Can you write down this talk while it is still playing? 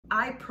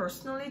I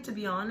personally, to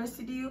be honest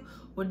with you,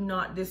 would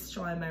not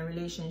destroy my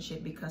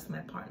relationship because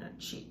my partner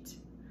cheat.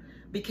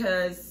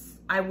 Because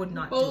I would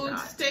not do that. Bold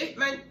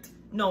statement.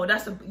 No,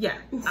 that's a, yeah.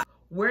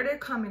 Where they're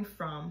coming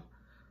from,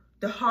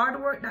 the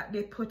hard work that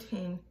they put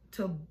in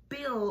to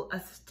build a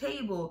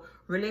stable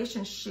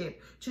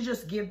relationship, to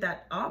just give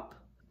that up.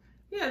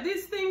 Yeah,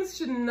 these things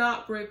should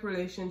not break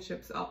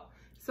relationships up.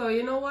 So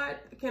you know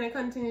what? Can I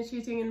continue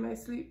cheating in my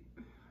sleep?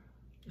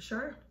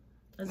 Sure.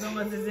 As long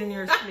as it's in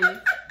your sleep.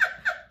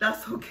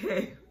 That's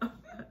okay.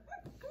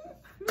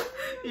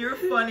 You're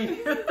funny.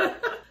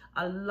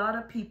 A lot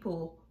of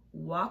people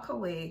walk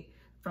away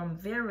from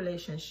their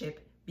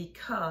relationship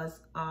because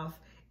of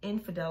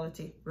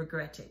infidelity,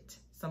 regret it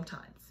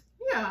sometimes.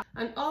 Yeah,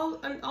 and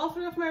all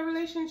three of my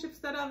relationships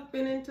that I've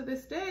been in to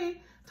this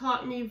day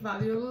taught me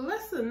valuable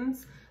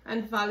lessons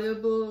and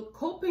valuable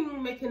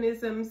coping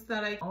mechanisms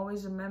that I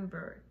always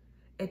remember.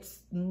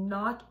 It's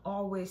not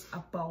always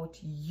about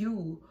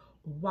you,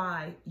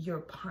 why your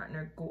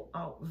partner go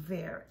out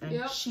there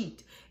and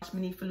cheat.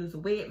 Me need to lose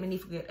weight, me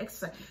need to get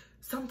exercise.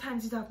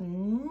 Sometimes it have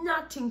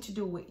nothing to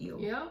do with you.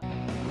 Yeah.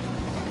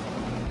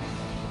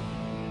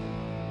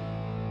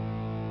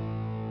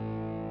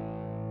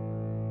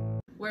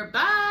 We're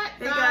back,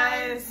 hey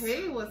guys.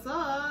 Hey, what's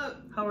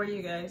up? How are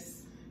you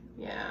guys?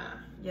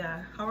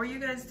 Yeah. How are you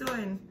guys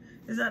doing?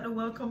 Is that the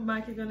welcome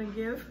back you're gonna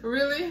give?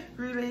 Really?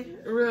 Really?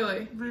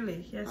 Really?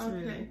 Really? Yes, okay.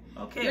 Really.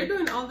 Okay. You're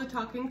doing all the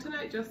talking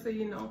tonight, just so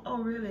you know.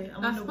 Oh, really?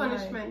 That's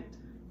punishment.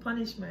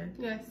 Punishment?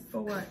 Yes.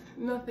 For what?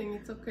 Nothing.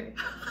 It's okay.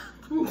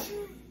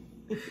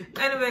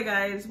 Anyway,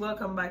 guys,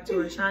 welcome back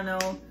to our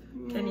channel.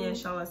 Kenni and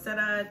Shala said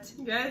that.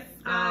 Yes,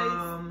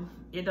 guys.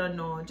 You don't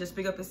know. Just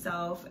pick up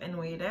yourself and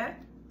wait there.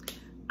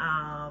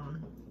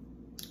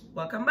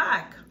 Welcome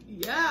back.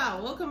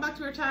 Yeah, welcome back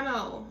to our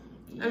channel.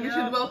 And we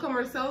should welcome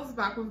ourselves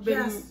back. We've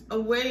been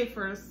away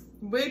for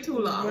way too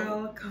long.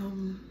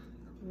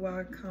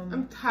 Welcome.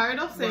 I'm tired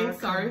of saying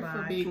sorry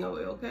for being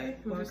away, okay?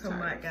 Welcome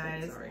back,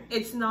 guys.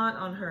 It's not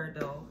on her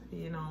though,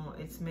 you know,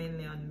 it's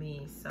mainly on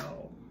me,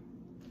 so.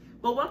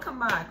 Well, welcome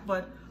back.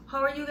 But how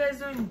are you guys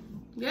doing?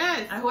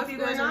 Yes, I hope you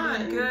guys are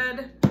doing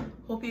good.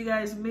 Hope you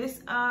guys miss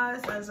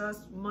us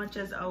as much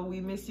as we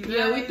miss you guys.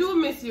 Yeah, we do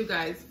miss you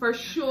guys, for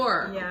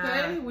sure. Yeah.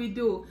 Okay, we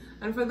do.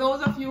 And for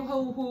those of you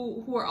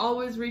who are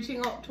always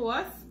reaching out to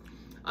us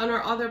on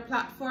our other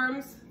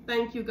platforms,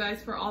 thank you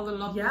guys for all the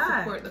love, the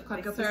support, the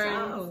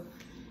concerns.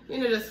 You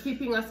know, just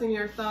keeping us in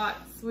your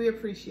thoughts. We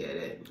appreciate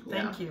it.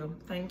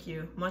 Thank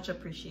you. Much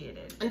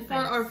appreciated. And for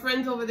our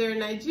friends over there in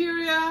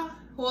Nigeria,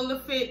 hold the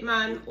faith,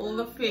 man. Hold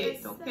the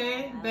faith,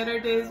 okay? Better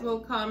days will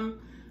come.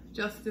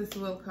 Justice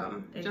will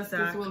come. Exactly.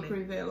 Justice will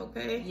prevail,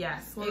 okay?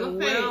 Yes, it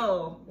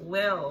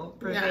will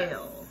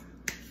prevail.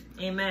 Yes.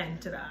 Amen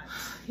to that.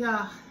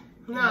 Yeah.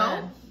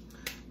 Now,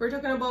 we're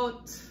talking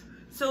about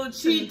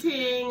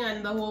cheating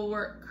and the whole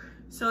work.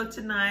 So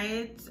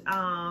tonight,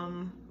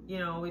 you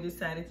know, we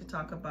decided to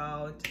talk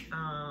about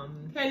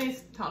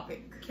Kenni's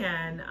topic.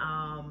 Can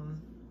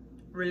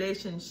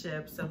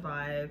relationships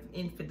survive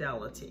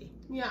infidelity?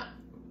 Yeah.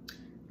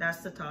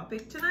 That's the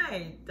topic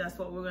tonight. That's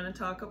what we're going to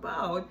talk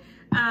about.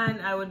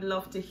 And I would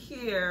love to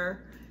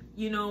hear,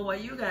 you know,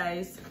 what you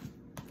guys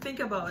think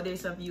about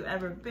this. Have you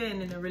ever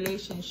been in a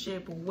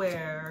relationship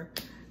where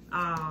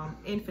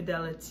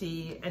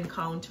infidelity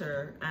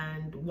encounter,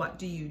 and what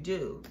do you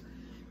do?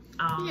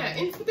 Yeah,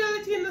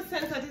 infidelity in the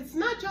sense that it's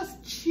not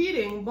just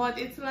cheating, but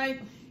it's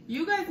like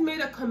you guys made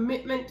a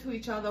commitment to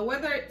each other,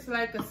 whether it's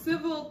like a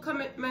civil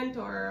commitment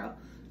or a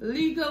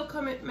legal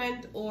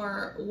commitment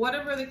or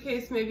whatever the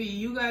case may be.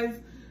 You guys,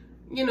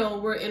 you know,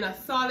 were in a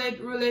solid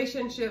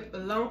relationship, a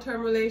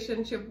long-term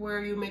relationship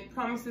where you make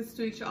promises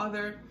to each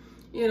other,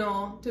 you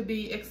know, to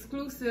be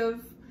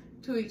exclusive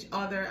to each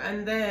other,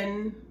 and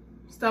then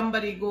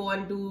somebody go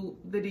and do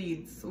the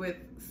deeds with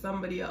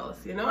somebody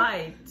else, you know?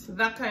 Right.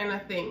 That kind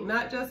of thing.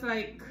 Not just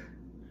like...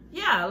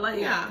 Yeah,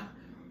 like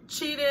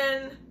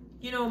cheating,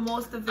 you know,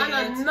 most of it. On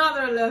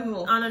another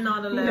level. On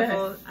another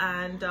level.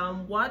 Yes.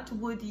 And what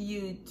would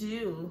you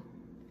do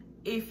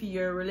if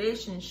your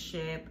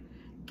relationship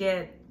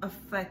get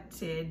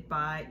affected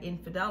by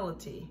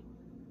infidelity?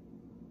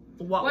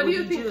 What do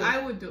you think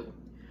I would do?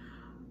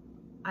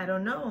 I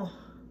don't know.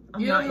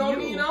 You don't know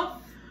me enough?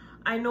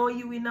 I know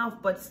you enough,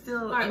 but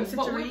still, in a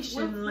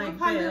situation like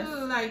this.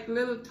 We've had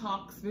little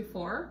talks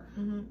before,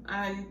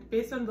 and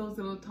based on those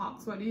little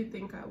talks, what do you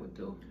think I would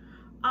do?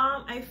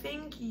 I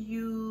think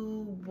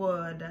you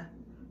would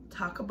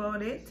talk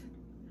about it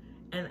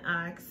and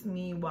ask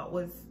me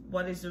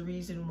what is the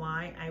reason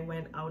why I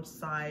went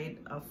outside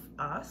of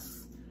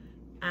us,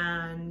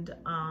 and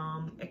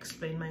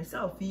explain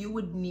myself. You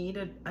would need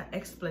an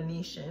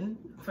explanation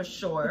for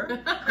sure.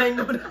 I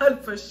know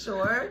that for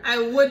sure. I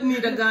would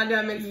need a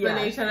goddamn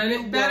explanation, and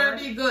it better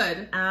be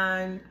good.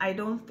 And I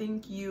don't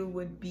think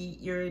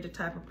you're the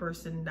type of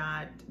person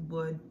that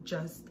would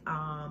just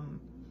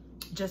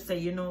say,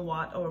 you know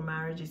what, our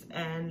marriage is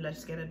end,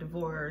 let's get a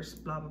divorce,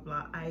 blah blah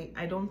blah.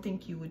 I don't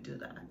think you would do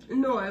that.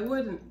 No, I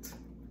wouldn't.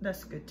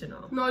 That's good to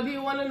know. No, do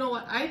you want to know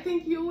what I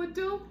think you would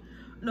do?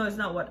 No, it's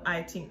not what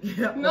I think.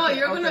 No,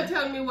 you're gonna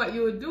tell me what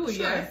you would do,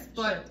 Sure, yes,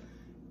 but sure.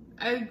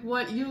 I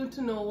want you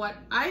to know what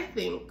I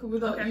think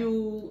without Okay.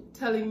 you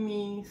telling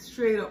me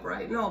straight up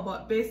right now,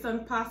 but based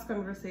on past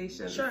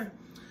conversations. Sure.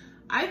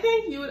 I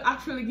think you would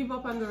actually give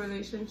up on the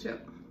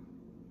relationship.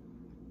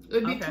 It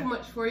would be Okay. too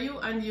much for you,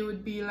 and you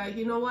would be like,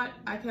 you know what,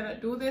 I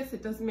cannot do this.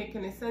 It doesn't make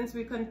any sense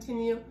we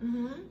continue.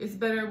 It's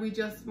better we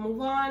just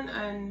move on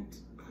and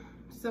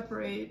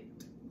separate,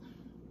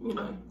 you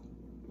know,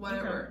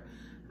 whatever.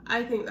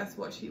 I think that's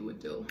what she would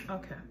do.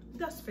 Okay.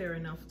 That's fair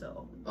enough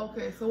though.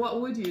 Okay, so what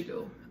would you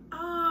do?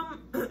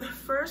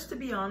 First, to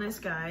be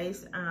honest,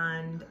 guys,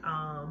 and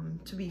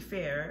to be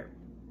fair,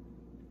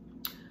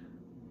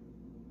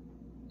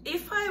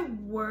 if I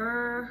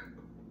were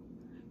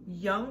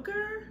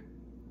younger,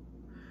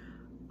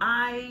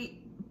 I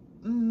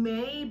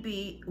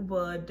maybe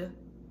would,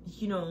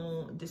 you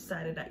know,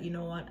 decided that, you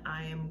know what,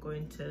 I am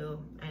going to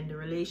end the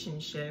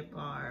relationship,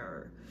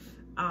 or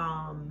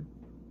I'm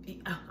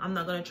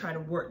not gonna try to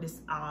work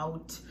this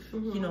out,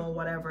 you know,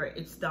 whatever,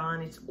 it's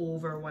done, it's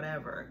over,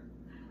 whatever.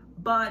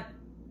 But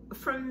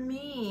for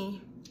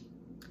me,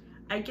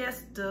 I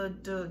guess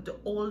the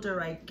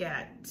older I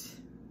get,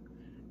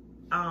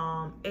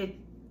 I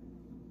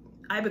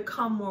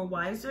become more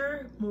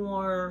wiser,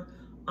 more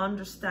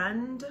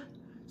understand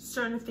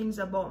certain things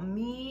about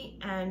me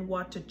and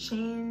what to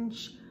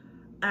change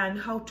and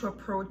how to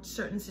approach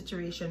certain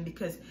situation,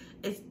 because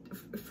it's,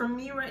 for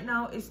me right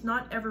now, it's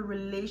not every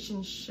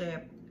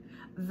relationship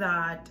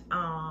that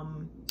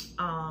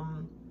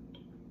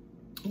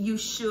you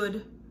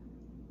should,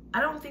 I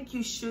don't think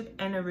you should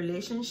end a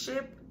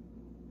relationship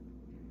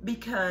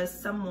because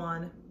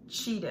someone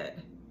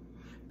cheated.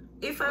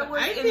 If I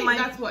was I think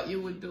that's what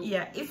you would do.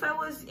 Yeah, if I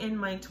was in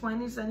my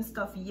 20s and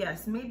stuff,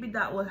 yes, maybe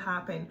that would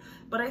happen.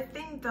 But I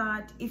think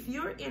that if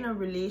you're in a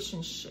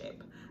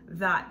relationship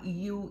that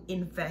you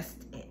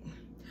invest in,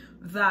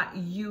 that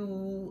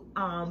you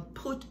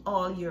put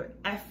all your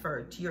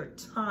effort, your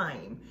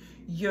time,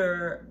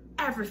 your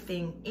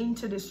everything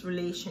into this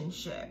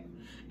relationship,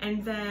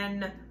 and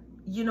then,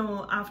 you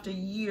know, after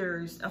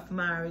years of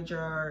marriage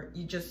or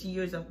just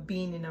years of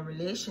being in a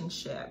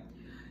relationship,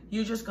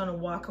 you're just gonna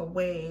walk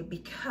away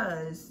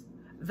because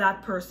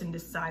that person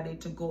decided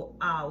to go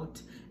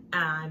out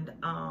and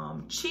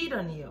cheat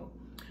on you.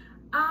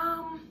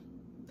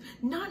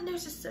 Not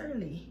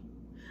necessarily.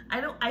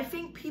 I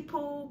think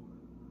people,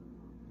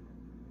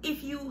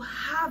 if you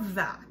have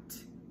that,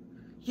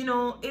 you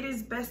know, it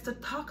is best to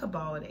talk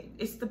about it.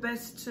 It's the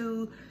best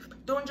to,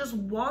 don't just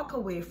walk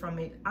away from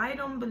it. I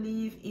don't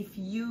believe if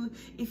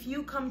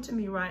you come to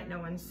me right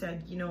now and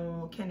said, you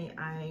know, Kenny,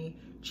 I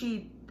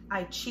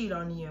cheat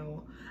on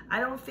you, I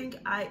don't think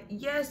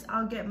yes,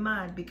 I'll get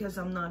mad because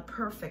I'm not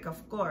perfect,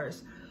 of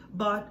course,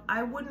 but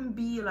I wouldn't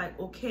be like,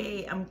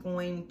 okay, I'm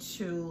going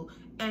to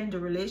end the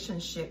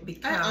relationship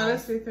because I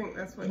honestly think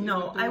that's what you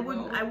would do,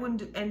 I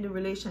wouldn't end the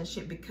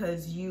relationship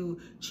because you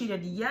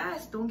cheated.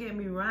 Yes, don't get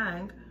me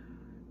wrong,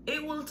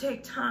 it will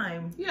take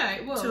time. Yeah,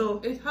 it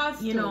will. It has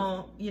to. You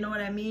know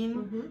what I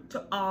mean?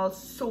 To all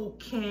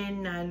soak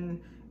in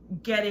and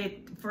get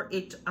it for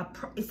it.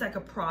 It's like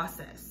a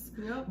process.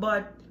 Yep.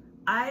 But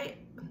I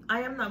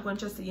am not going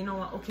to just say, you know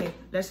what, okay,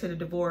 let's get a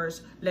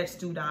divorce, let's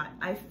do that.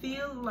 I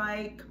feel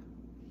like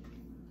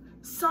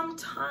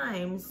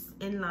sometimes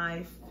in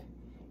life,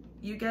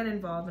 you get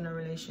involved in a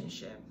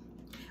relationship.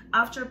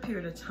 After a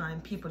period of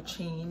time, people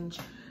change.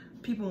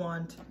 People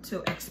want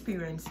to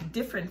experience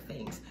different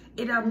things.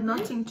 It have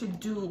nothing to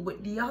do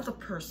with the other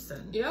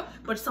person. Yep.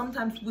 But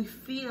sometimes we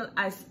feel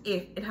as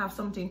if it has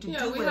something to do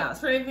with us. Yeah, we have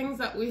cravings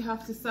that we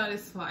have to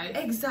satisfy.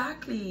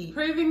 Exactly.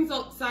 Cravings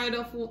outside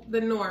of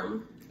the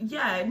norm.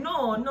 Yeah,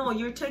 no,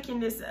 you're taking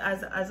this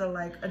as a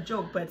like a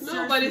joke, but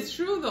no, but it's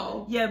true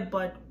though. Yeah,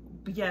 but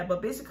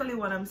basically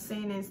what I'm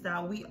saying is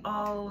that we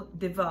all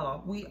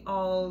develop, we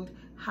all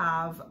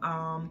have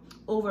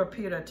over a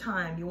period of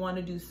time, you want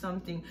to do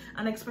something,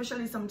 and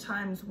especially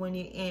sometimes when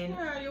you're in,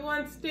 yeah, you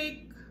want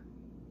steak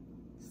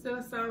instead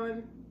of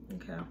salmon.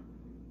 Okay,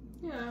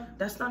 yeah,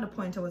 that's not the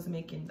point I was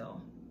making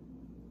though.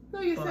 No,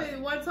 you say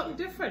you want something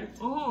different.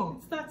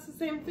 That's the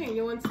same thing.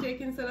 You want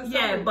steak instead of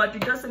salmon. Yeah, but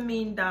it doesn't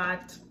mean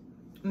that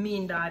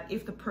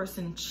if the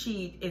person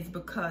cheat, it's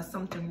because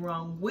something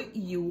wrong with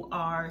you,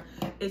 or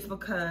it's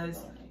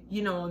because,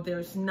 you know,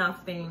 there's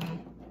nothing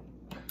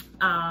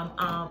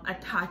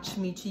attach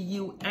me to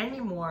you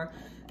anymore.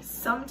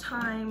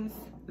 Sometimes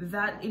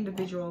that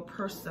individual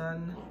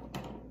person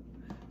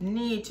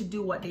need to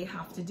do what they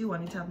have to do,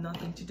 and it have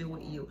nothing to do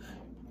with you.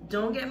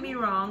 Don't get me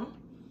wrong,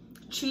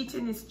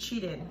 cheating is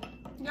cheating.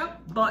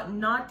 Yep. But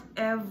not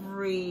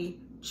every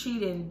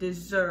cheating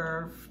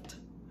deserved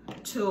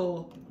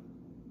to,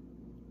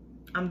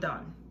 I'm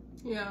done.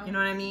 Yeah. You know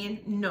what I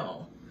mean?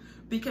 No.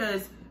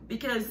 Because to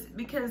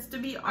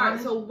be honest.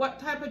 Alright, so what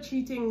type of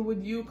cheating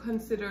would you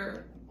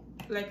consider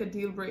like a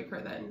deal breaker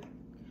then?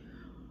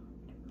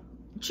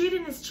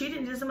 cheating is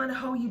cheating. It doesn't matter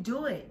how you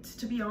do it,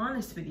 to be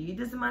honest with you. It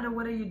doesn't matter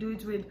whether you do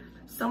it with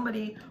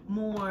somebody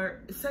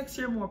more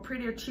sexier, more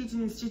prettier.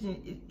 Cheating is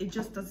cheating. It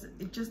just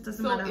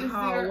doesn't matter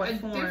how,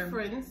 what form. So is there a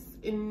difference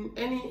in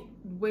any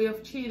way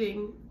of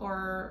cheating,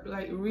 or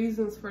like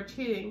reasons for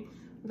cheating,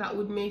 that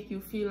would make you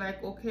feel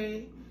like,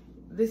 okay,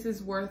 this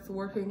is worth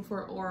working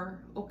for, or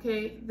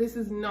okay, this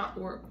is not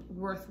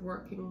worth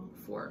working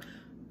for?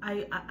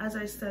 As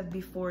I said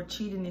before,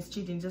 cheating is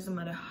cheating. It doesn't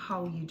matter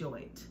how you do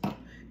it.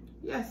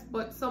 Yes,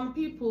 but some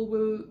people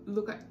will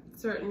look at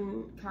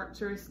certain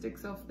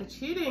characteristics of the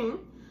cheating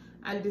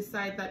and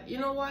decide that, you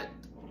know what,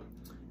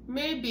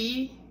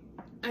 maybe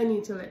I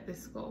need to let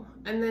this go.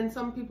 And then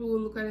some people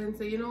will look at it and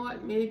say, you know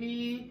what,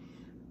 maybe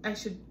I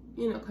should,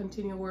 you know,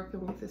 continue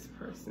working with this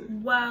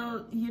person.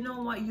 Well, you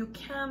know what, you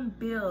can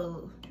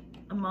build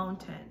a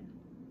mountain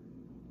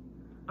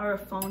or a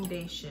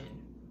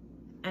foundation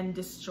and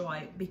destroy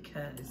it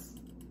because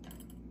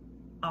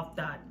of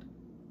that.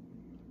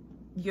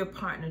 Your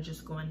partner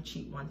just go and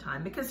cheat one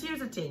time. Because here's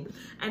the thing,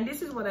 and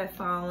this is what I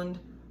found,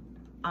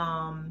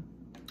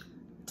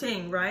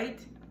 right?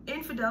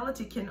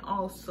 Infidelity can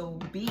also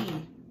be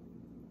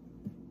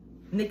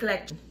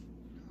neglect.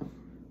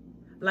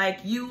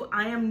 Like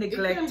I am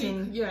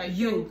neglecting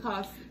you.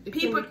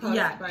 People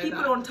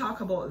don't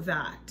talk about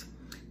that.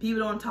 People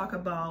don't talk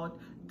about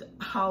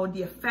how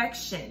the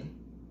affection,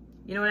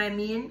 you know what I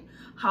mean?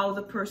 How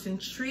the person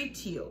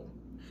treats you.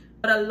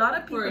 But a lot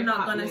of people are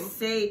not gonna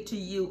say to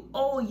you,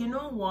 oh, you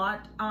know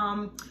what,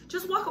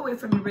 just walk away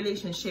from your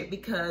relationship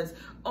because,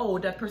 oh,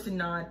 that person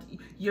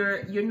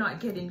you're not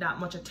getting that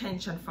much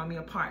attention from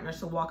your partner,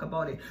 so walk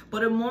about it.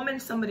 But the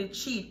moment somebody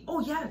cheats,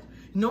 oh yeah,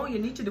 no, you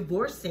need to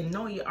divorce him,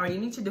 no, you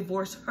need to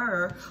divorce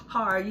her,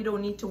 or you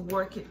don't need to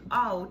work it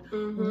out.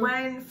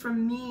 When for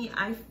me,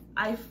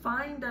 I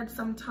find that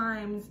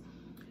sometimes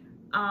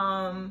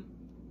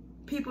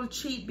people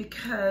cheat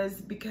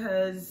because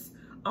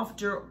of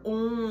their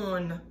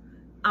own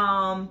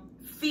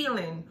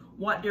feeling,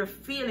 what they're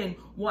feeling,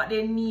 what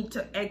they need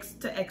to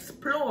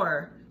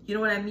explore, you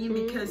know what I mean?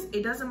 Because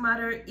it doesn't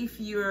matter if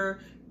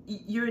you're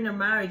in a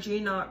marriage, you're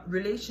in a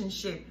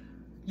relationship,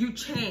 you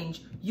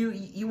change,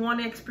 you want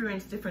to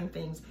experience different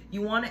things,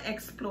 you want to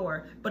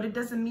explore, but it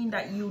doesn't mean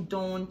that you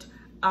don't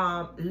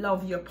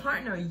love your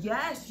partner.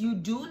 Yes, you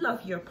do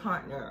love your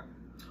partner,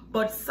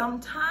 but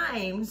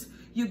sometimes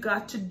you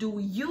got to do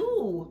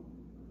you.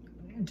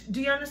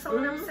 Do you understand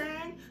what I'm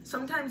saying?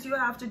 Sometimes you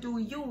have to do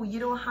you. You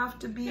don't have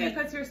to be... Yeah,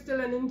 because you're still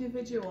an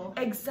individual.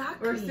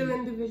 Exactly. We're still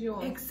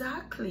individuals.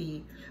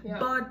 Exactly. Yeah.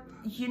 But,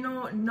 you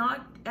know,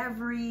 not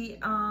every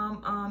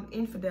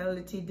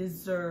infidelity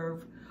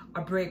deserve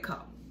a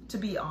breakup, to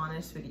be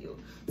honest with you.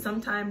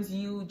 Sometimes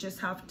you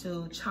just have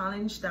to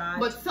challenge that.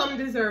 But some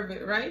deserve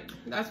it, right?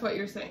 That's what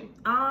you're saying.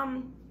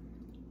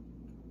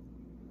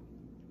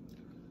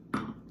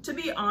 To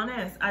be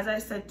honest, as I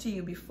said to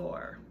you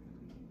before,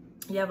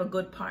 you have a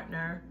good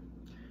partner,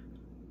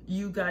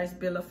 you guys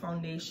build a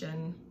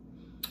foundation,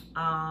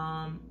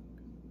 and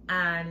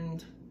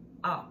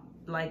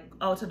like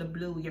out of the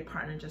blue your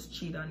partner just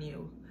cheat on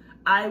you.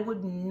 I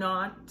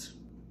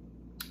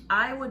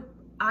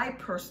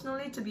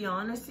personally, to be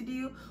honest with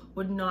you,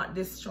 would not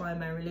destroy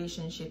my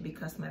relationship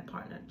because my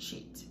partner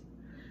cheat,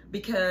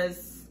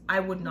 because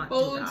I would not do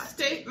that. Bold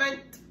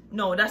statement.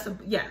 No, that's I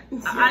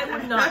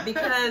would not,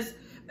 because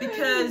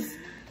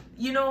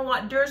you know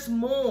what, there's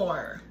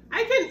more.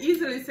 I can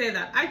easily say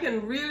that. I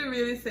can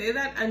really say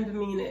that and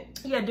mean it.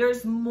 Yeah,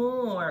 there's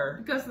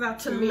more because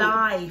that's to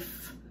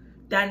life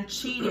than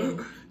cheating.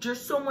 There's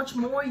so much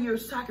more you're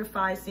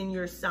sacrificing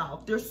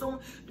yourself. There's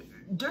so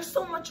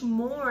much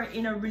more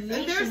in a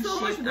relationship. And there's so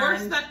much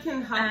worse that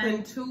can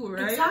happen too,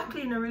 right?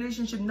 Exactly, in a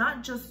relationship,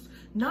 not just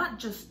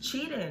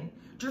cheating.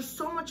 There's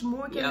so much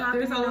more can happen.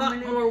 There's a lot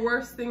more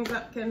worse things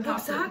that can happen.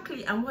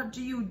 Exactly, and what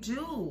do you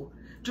do?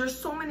 There's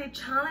so many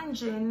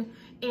challenging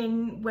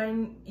in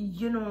when,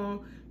 you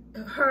know,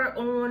 her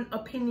own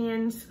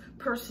opinions,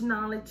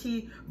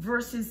 personality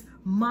versus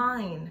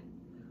mine.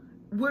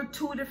 We're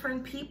two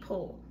different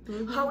people.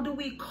 How do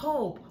we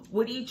cope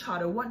with each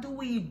other? What do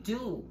we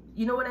do?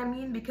 You know what I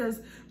mean? Because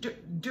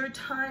there are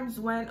times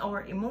when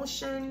our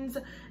emotions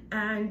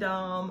and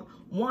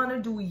want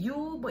to do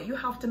you, but you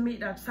have to make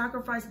that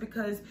sacrifice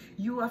because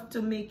you have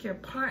to make your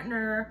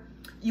partner,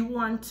 you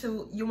want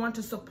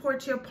to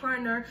support your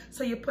partner,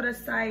 so you put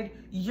aside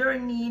your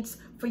needs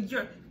for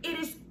your...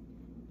 It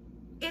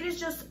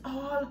is just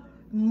all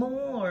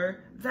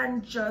more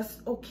than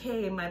just,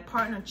 okay, my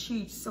partner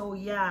cheats, so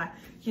yeah,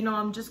 you know,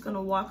 I'm just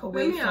gonna walk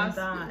away from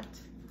that.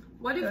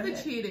 What if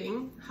the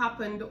cheating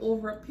happened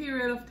over a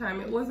period of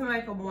time? It wasn't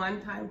like a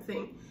one-time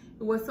thing.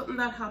 It was something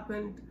that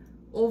happened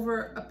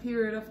over a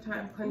period of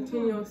time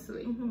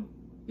continuously.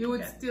 You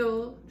would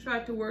still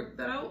try to work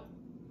that out?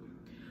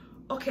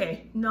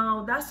 Okay,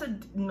 no, that's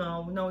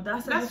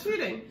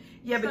cheating.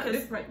 Yeah, it's because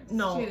different.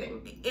 No,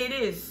 cheating. It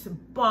is,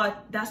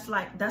 but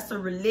that's a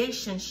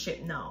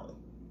relationship now.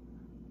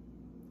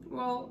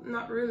 Well,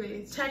 not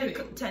really. It's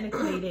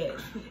technically it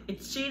is.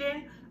 It's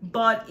cheating,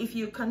 But if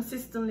you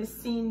consistently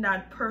seeing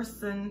that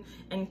person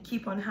and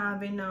keep on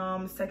having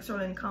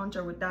sexual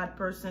encounter with that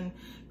person,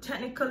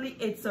 technically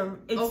it's an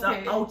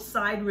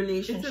outside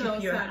relationship. It's an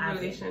outside you're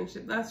having.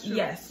 relationship. That's true.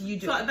 Yes, you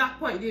do. So at that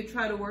point, do you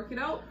try to work it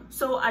out?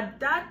 So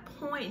at that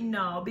point,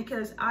 no,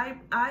 because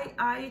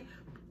Because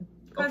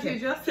you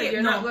just said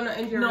you're not going to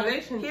end your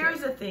relationship.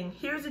 Here's the thing.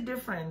 Here's the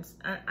difference.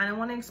 And I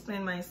want to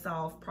explain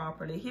myself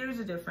properly. Here's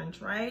the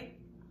difference, right?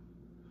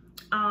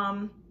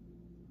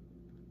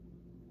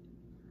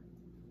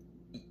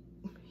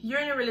 You're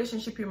in a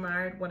relationship, you're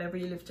married, whatever,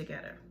 you live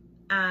together.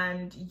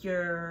 And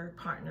your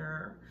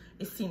partner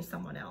is seeing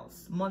someone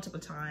else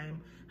multiple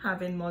times,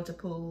 having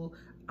multiple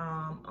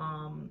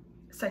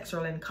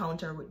sexual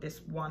encounter with this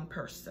one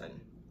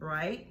person,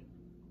 right?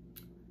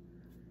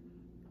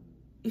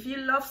 If you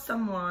love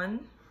someone,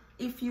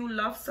 you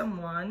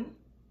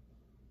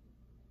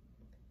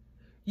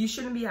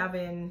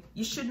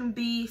shouldn't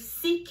be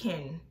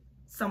seeking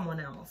someone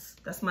else.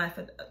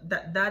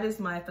 That is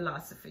my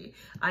philosophy.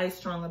 I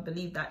strongly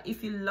believe that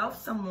if you love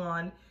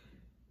someone,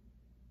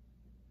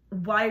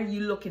 why are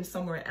you looking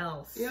somewhere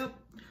else? Yep.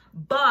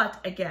 But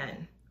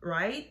again,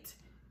 right?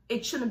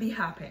 It shouldn't be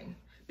happening,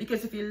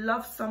 because if you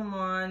love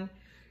someone,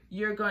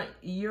 you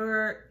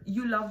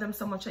love them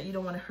so much that you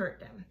don't want to hurt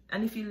them.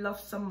 And if you love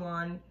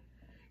someone,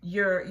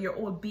 your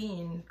whole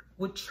being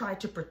would try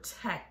to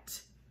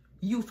protect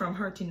you from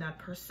hurting that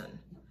person.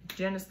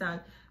 Do you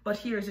understand? But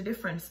here's the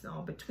difference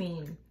now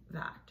between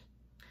that.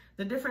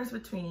 The difference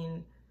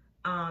between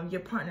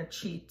your partner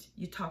cheat,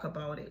 you talk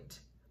about it.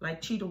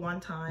 Like cheat one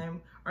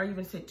time or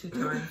even say 2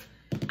 times,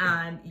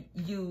 and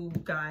you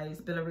guys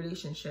build a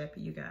relationship.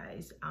 You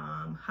guys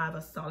have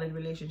a solid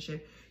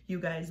relationship. You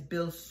guys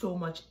build so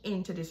much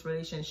into this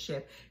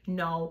relationship.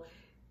 Now,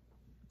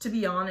 to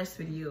be honest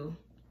with you,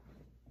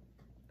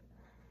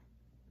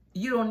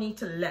 you don't need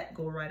to let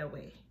go right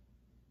away.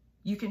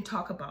 You can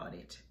talk about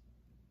it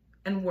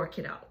and work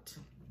it out.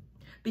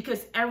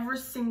 Because every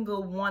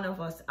single one of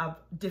us have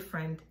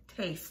different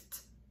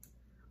tastes.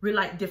 We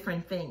like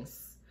different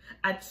things.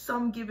 At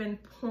some given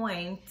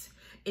point,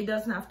 it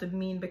doesn't have to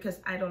mean because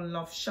I don't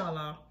love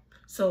Shala,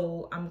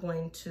 so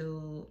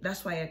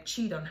that's why I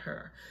cheat on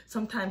her.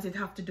 Sometimes it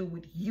have to do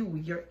with you,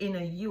 your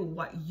inner you,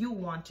 what you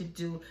want to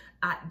do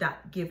at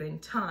that given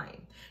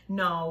time.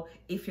 Now,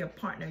 if your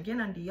partner, again,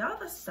 on the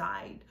other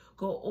side,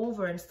 go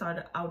over and start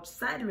an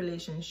outside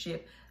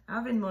relationship,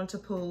 having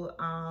multiple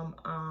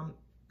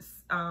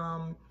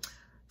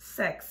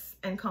sex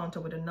encounter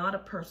with another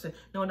person,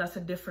 no, that's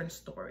a different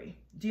story.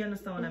 Do you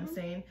understand what I'm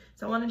saying?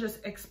 So I want to just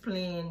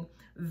explain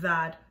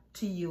that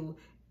to you.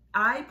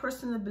 I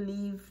personally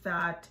believe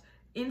that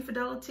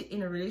infidelity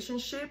in a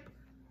relationship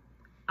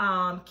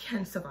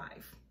can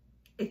survive.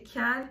 It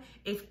can,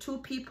 if 2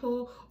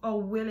 people are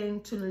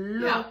willing to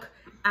look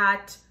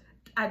at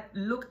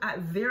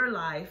their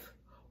life,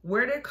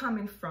 where they're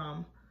coming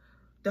from,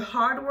 the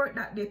hard work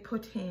that they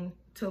put in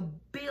to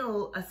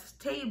build a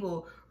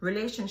stable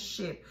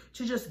relationship,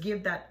 to just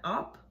give that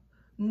up.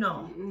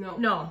 No.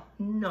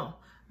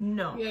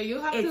 Yeah,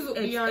 you have to look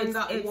beyond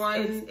that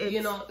one,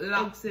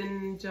 lapse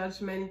in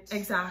judgment.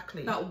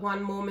 Exactly. That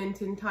one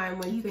moment in time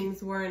when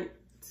things weren't,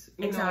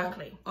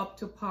 up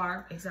to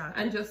par.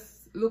 Exactly. And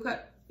just look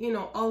at,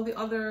 all the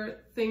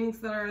other things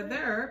that are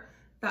there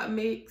that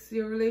makes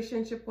your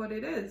relationship what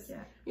it is.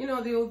 Yeah.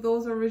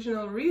 Those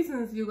original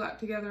reasons you got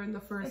together in the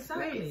first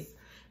place.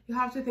 You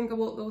have to think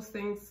about those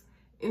things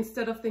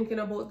instead of thinking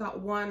about that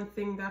one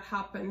thing that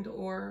happened,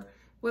 or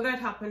whether it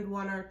happened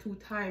 1 or 2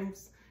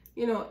 times.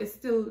 It's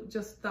still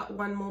just that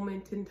one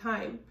moment in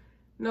time.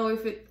 Now,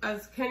 if it,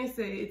 as Kenny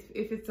said,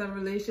 if it's a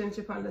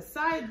relationship on the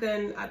side,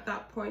 then at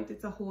that point,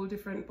 it's a whole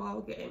different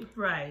ball game.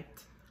 Right.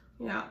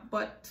 Yeah,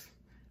 but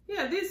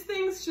yeah, these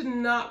things should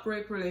not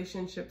break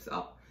relationships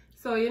up.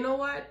 So you know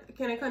what?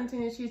 Can I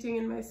continue cheating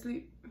in my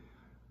sleep?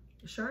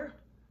 Sure.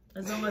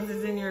 As long as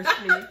it's in your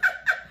sleep.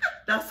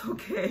 That's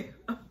okay.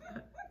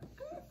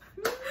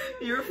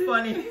 You're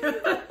funny.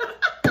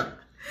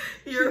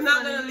 She's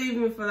not gonna leave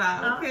me for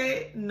that,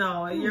 okay?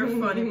 No, you're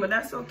funny, but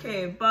that's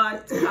okay.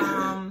 But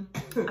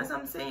as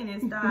I'm saying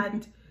is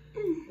that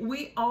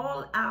we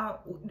all are.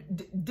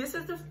 This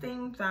is the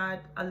thing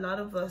that a lot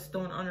of us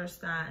don't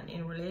understand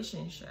in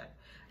relationship,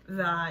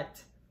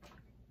 that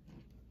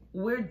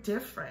we're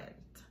different,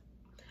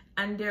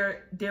 and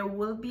there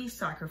will be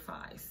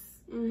sacrifice.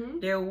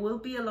 There will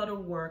be a lot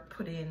of work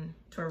put in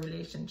to a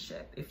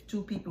relationship if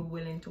 2 people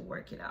willing to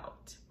work it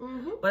out.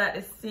 But at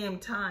the same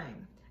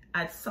time,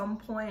 at some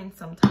point,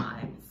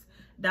 sometimes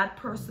that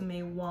person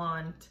may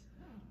want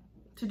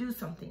to do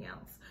something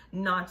else.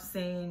 Not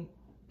saying,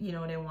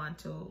 they want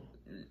to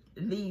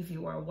leave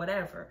you or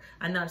whatever.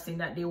 I'm not saying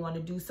that they want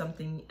to do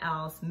something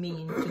else,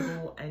 mean to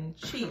go and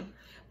cheat.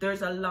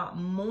 There's a lot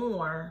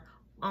more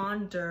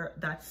under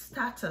that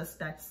status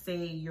that say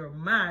you're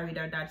married,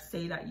 or that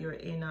say that you're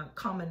in a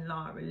common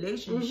law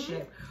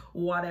relationship,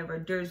 whatever.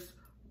 There's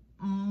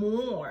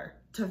more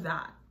to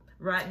that,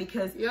 right?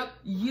 Because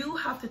you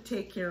have to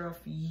take care of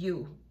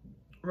you,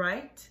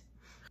 right?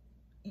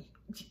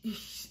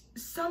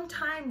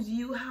 Sometimes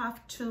you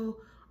have to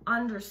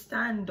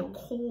understand the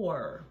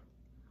core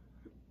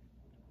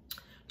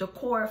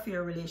of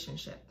your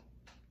relationship.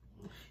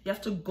 You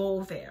have to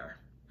go there.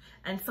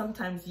 And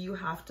sometimes you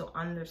have to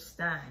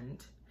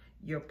understand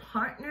your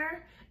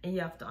partner, and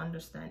you have to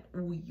understand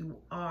who you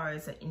are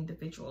as an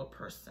individual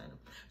person,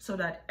 so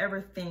that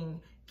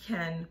everything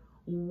can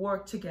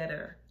work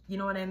together. You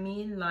know what I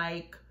mean?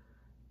 Like,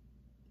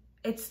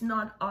 it's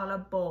not all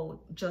about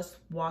just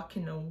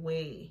walking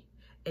away.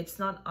 It's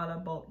not all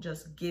about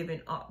just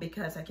giving up,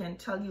 because I can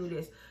tell you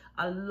this,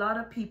 a lot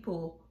of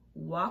people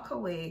walk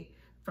away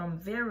from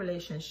their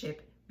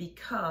relationship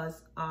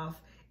because of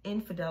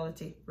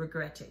infidelity,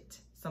 regret it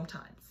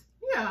sometimes.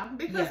 Yeah,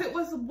 because it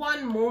was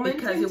one moment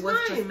because in it was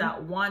time. just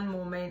that one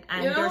moment,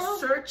 and they're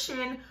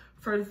searching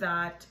for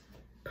that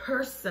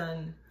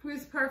person who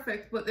is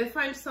perfect, but they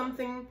find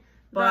something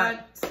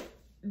that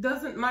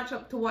doesn't match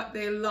up to what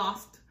they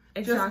lost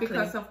just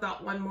because of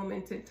that one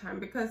moment in time.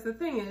 Because the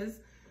thing is,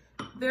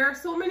 there are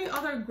so many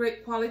other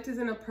great qualities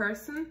in a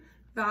person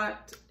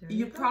that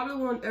you probably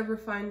won't ever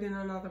find in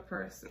another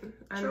person,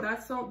 and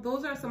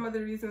those are some of the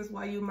reasons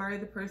why you marry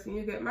the person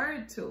you get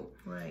married to.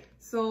 Right.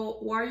 So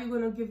why are you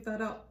going to give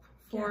that up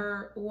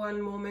for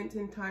one moment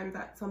in time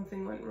that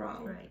something went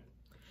wrong? Right.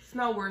 It's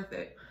not worth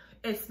it.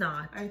 It's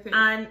not. I think.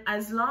 And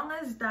as long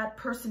as that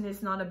person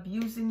is not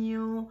abusing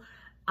you,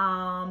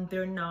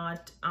 they're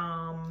not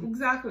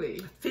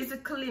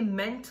physically,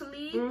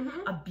 mentally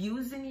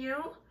abusing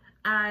you,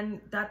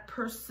 and that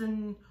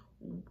person,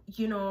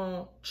 you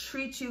know,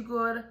 treat you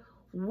good,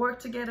 work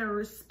together,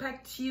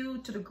 respect you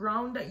to the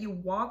ground that you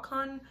walk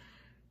on,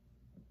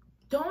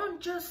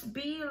 don't just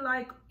be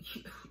like,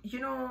 you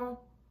know,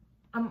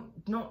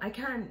 no, I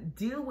can't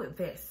deal with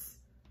this.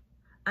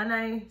 And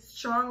I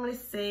strongly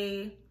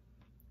say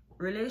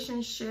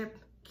relationship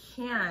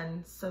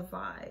can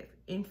survive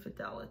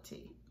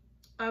infidelity.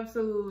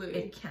 Absolutely.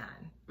 It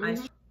can.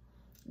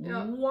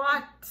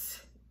 What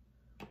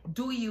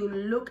do you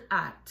look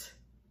at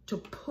to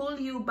pull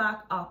you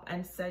back up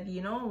and said,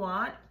 you know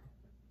what,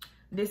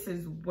 this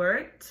is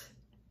worth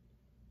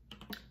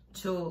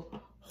to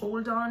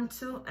hold on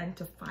to and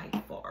to fight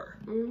for?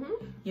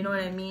 You know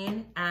what I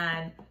mean?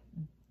 And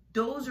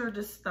those are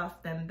the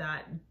stuff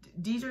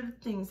these are the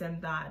things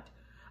that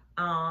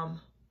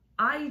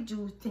I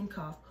do think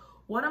of.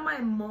 What am I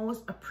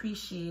most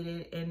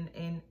appreciated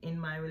in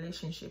my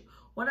relationship?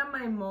 What am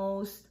I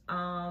most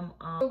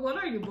what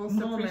are you most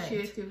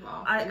appreciative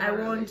of? I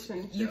won't.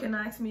 You can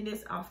ask me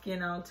this after,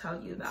 and I'll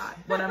tell you that.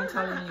 What I'm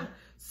telling you.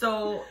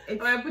 So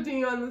am I putting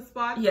you on the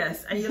spot?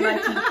 Yes, and you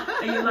like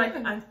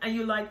to and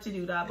you like to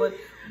do that. But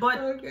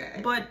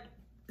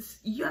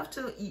you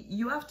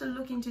have to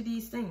look into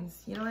these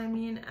things. You know what I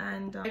mean?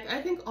 And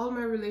I think all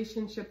my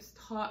relationships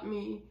taught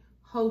me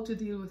how to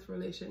deal with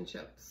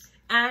relationships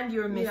and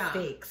your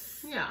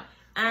mistakes. Yeah.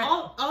 And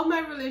all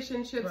my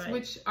relationships,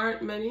 which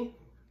aren't many,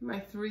 my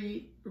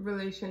 3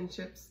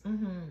 relationships,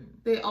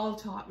 they all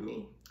taught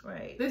me.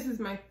 Right. This is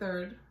my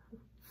 3rd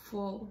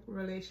full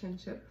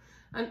relationship,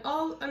 and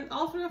all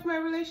 3 of my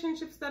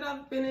relationships that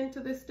I've been in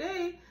to this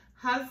day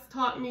has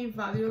taught me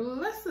valuable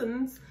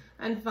lessons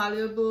and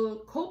valuable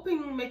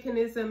coping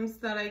mechanisms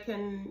that I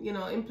can, you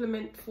know,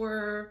 implement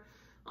for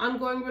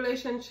ongoing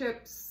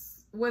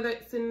relationships, whether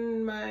it's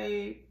in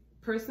my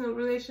personal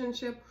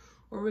relationship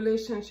or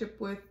relationship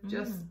with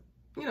just,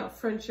 you know,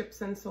 friendships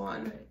and so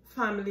on,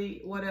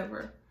 family,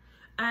 whatever.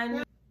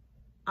 And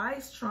I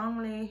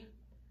strongly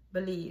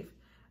believe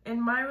in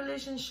my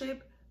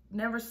relationship,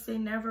 never say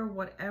never,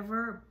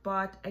 whatever.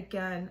 But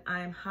again,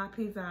 I'm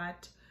happy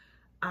that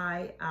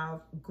I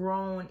have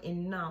grown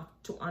enough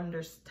to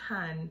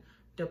understand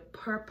the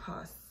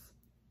purpose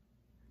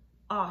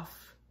of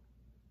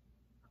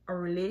a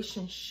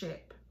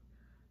relationship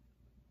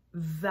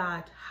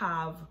that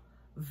have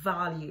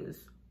values,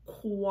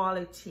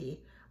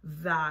 quality,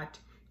 that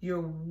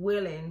you're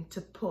willing to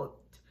put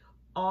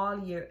all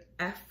your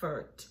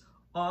effort,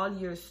 all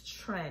your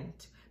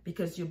strength,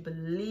 because you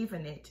believe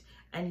in it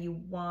and you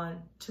want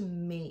to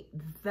make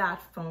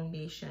that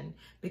foundation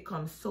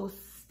become so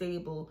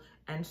stable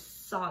and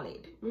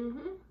solid.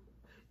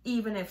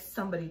 Even if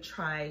somebody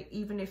try,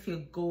 even if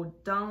you go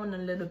down a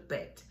little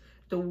bit,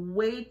 the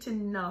weight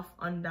enough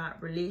on that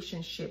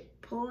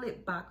relationship, pull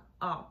it back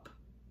up,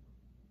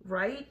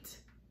 right?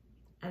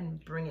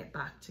 And bring it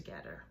back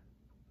together.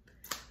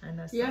 And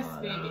that's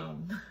all, baby.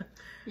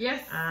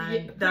 Yes,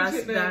 and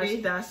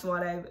that's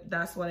what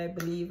I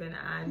believe in,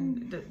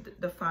 and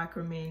the fact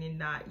remaining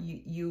that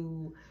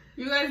you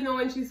guys know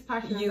when she's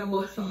passionate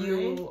about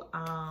something.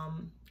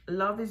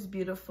 Love is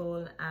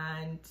beautiful,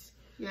 and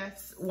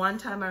yes, one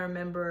time I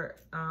remember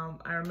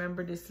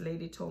this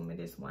lady told me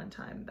this one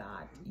time,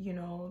 that you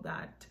know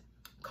that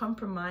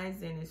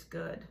compromising is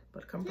good,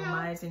 but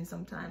compromising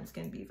sometimes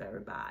can be very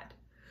bad.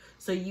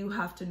 So you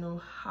have to know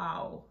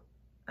how,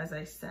 as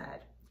I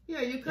said.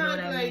 Yeah, you can't, you know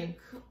what I mean?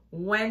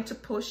 When to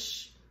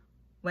push,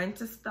 when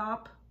to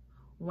stop,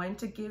 when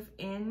to give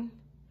in,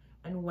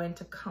 and when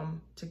to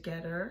come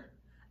together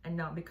and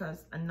not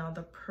because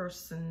another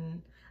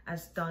person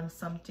has done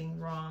something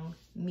wrong,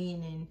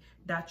 meaning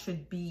that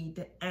should be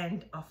the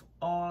end of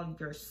all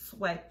your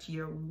sweat,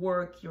 your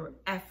work, your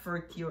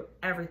effort, your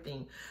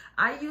everything.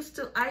 I used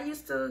to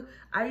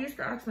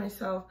ask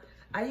myself,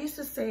 I used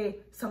to say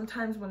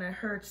sometimes when I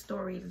heard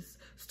stories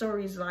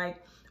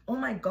like, oh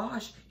my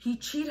gosh, he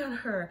cheated on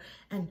her,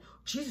 and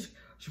Jesus,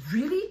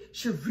 really?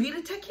 She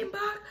really take him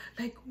back?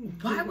 Like,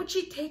 why would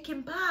she take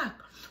him back?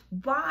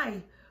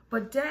 Why?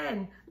 But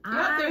then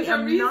there's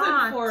a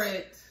reason for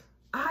it.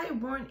 I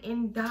weren't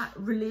in that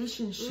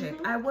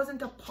relationship. I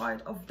wasn't a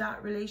part of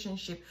that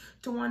relationship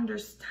to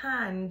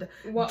understand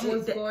what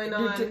was going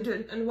on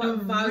and what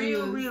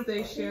values real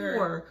they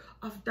share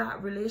of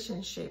that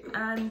relationship.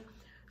 And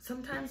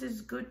sometimes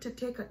it's good to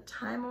take a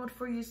time out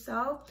for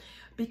yourself,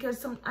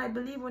 because I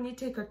believe when you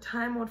take a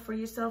time out for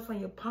yourself and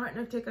your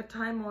partner take a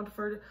time out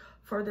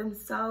for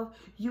themselves,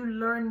 you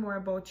learn more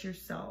about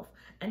yourself.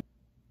 And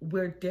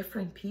we're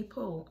different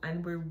people,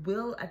 and we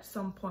will at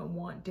some point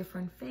want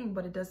different things,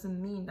 but it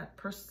doesn't mean that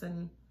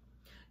person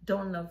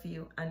don't love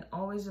you. And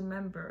always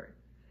remember,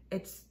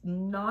 it's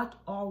not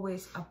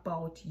always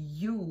about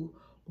you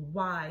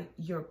why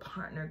your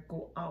partner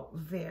go out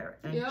there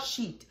and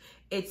cheat.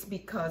 It's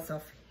because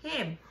of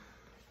him,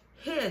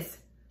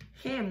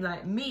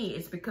 like me.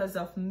 It's because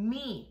of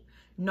me,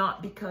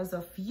 not because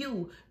of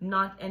you.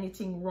 Not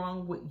anything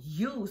wrong with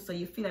you, so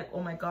you feel like,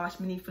 oh my gosh,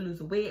 me need to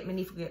lose weight, me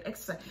need to get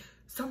exercise.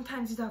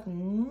 Sometimes it have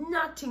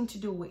nothing to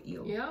do with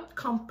you.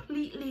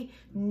 Completely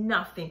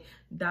nothing.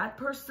 That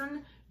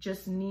person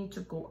just need to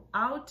go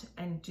out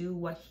and do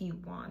what he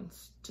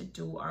wants to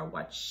do or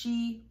what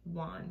she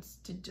wants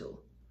to do.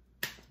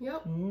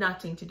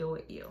 Nothing to do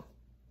with you.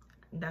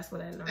 That's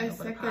what I learned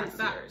over the past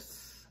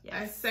years. Yes.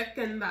 I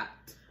second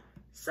that.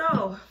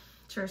 So,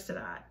 cheers to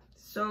that.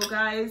 So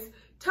guys,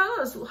 tell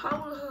us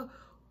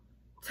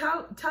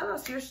tell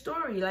us your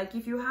story. Like,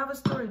 if you have a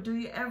story, do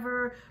you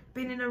ever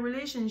been in a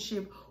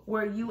relationship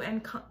where you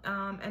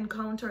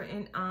encounter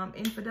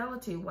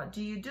infidelity? What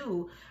do you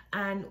do,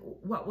 and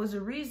what was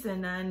the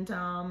reason? And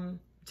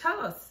tell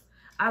us.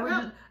 I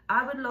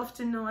would love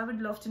to know. I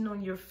would love to know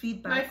your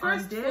feedback. My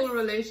first full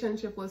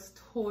relationship was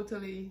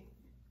totally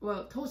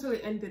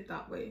ended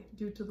that way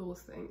due to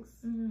those things.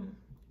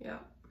 Yeah.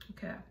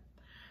 Okay.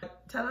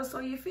 Tell us how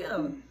you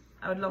feel.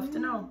 I would love to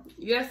know.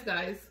 Yes,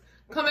 guys.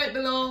 Comment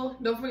below.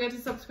 Don't forget to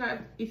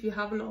subscribe if you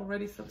haven't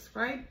already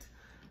subscribed.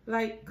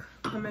 Like,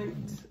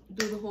 comment,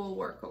 do the whole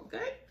work,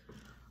 okay?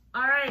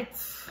 All right.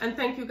 And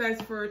thank you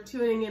guys for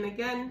tuning in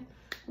again.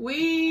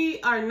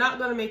 We are not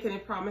going to make any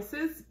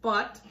promises,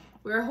 but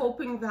we're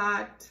hoping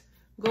that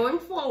going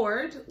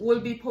forward,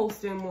 we'll be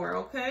posting more,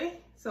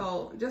 okay?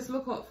 So just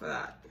look out for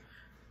that.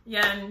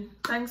 Yeah, and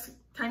thanks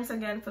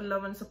again for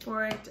love and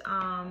support.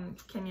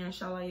 Kenni and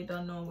Shala, you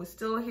don't know, we're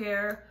still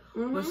here.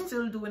 We're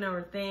still doing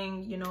our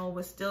thing, you know.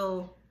 We're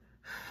still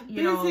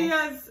busy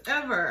as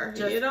ever,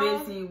 just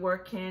busy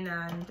working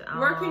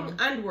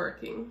and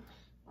working.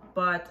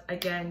 But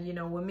again, you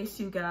know, we miss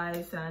you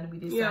guys, and we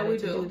decided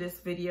to do this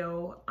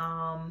video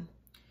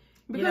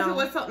because it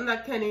was something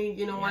that Kenni,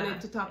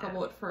 wanted to talk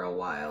about for a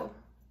while.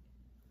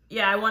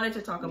 Yeah, I wanted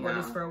to talk about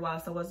this for a while,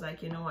 so I was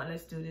like, you know what,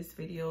 let's do this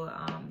video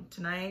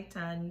tonight.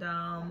 And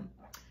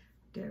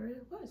there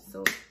it was.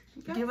 So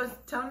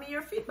tell me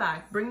your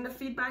feedback. Bring the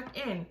feedback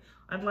in.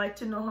 I'd like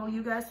to know how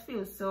you guys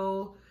feel.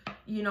 So,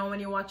 you know, when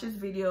you watch this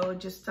video,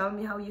 just tell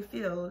me how you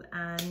feel,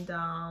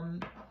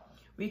 and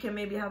we can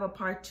maybe have a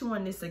part 2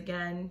 on this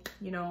again.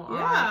 You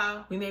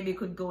know, we maybe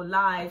could go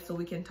live so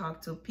we can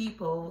talk to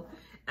people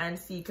and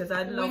see, because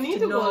I'd love to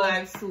know. Go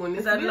live soon.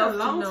 Because I'd love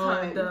to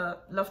know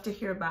love to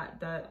hear about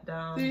the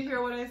Did you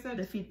hear what I said?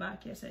 The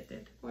feedback. Yes, I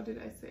did. What did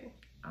I say?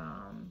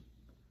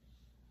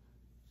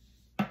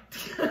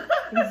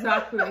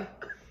 Exactly.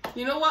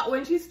 You know what?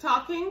 When she's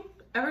talking,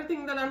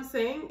 everything that I'm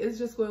saying is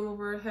just going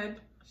over her head.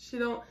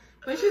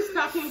 When she's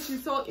talking,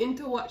 she's so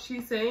into what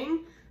she's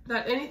saying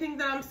that anything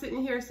that I'm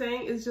sitting here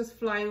saying is just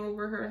flying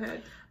over her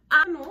head.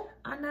 I know.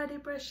 Under the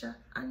pressure.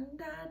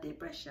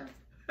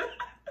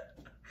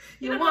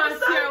 You want to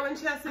see her when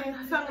she has to sing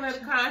in the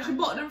car. She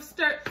bought the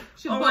skirt.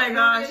 She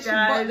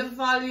bought the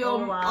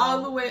volume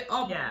all the way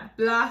up,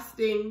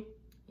 blasting.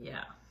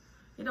 Yeah.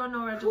 You don't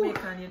know where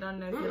Jamaican. You don't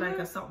know if you like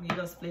a something. You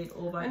just play it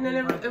over. And then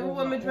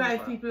everyone me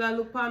drive, people I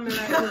look at me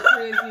like I'm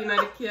crazy in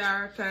the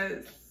car,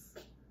 cause.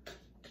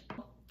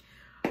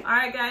 All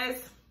right,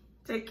 guys.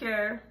 Take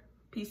care.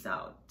 Peace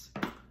out.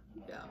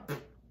 Yeah.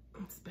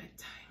 It's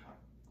bedtime.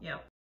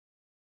 Yep.